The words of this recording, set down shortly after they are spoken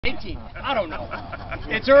18. I don't know.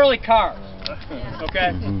 It's early cars.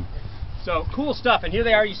 Okay? So cool stuff. And here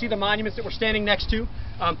they are. You see the monuments that we're standing next to.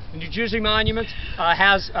 The New Jersey Monument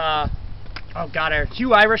has,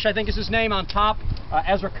 Hugh Irish, I think is his name, on top.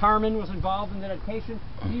 Ezra Carman was involved in the dedication.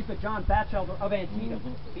 He's the John Batchelder of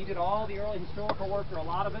Antietam. He did all the early historical work, or a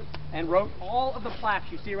lot of it, and wrote all of the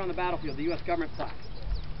plaques you see around the battlefield, the U.S. government plaques.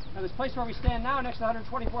 Now this place where we stand now, next to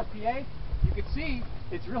 124th PA, you can see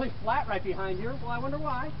it's really flat right behind here. Well, I wonder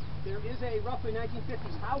why. There is a roughly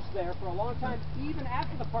 1950s house there for a long time. Even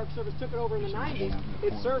after the Park Service took it over in the 90s,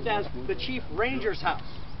 it served as the Chief Ranger's house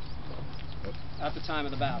at the time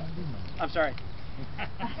of the battle. I'm sorry.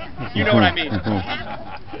 You know what I mean. There's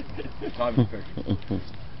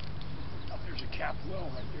a capped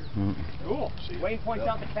well right there. Cool. Wayne points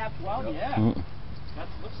out the capped well. Yeah. That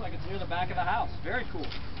looks like it's near the back of the house. Very cool.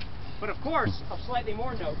 But of course, of slightly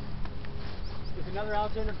more note, is another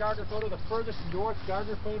Alexander Gardner photo, the furthest north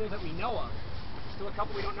Gardner photo that we know of. Still a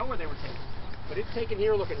couple we don't know where they were taken. But it's taken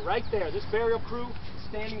here, looking right there. This burial crew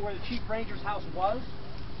standing where the Chief Ranger's house was.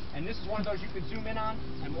 And this is one of those you could zoom in on.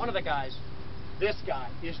 And one of the guys, this guy,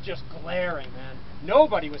 is just glaring, man.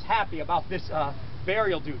 Nobody was happy about this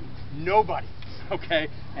burial duty. Nobody. Okay?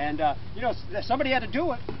 And, somebody had to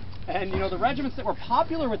do it. And, the regiments that were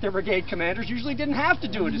popular with their brigade commanders usually didn't have to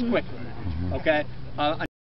do it as quickly. Okay?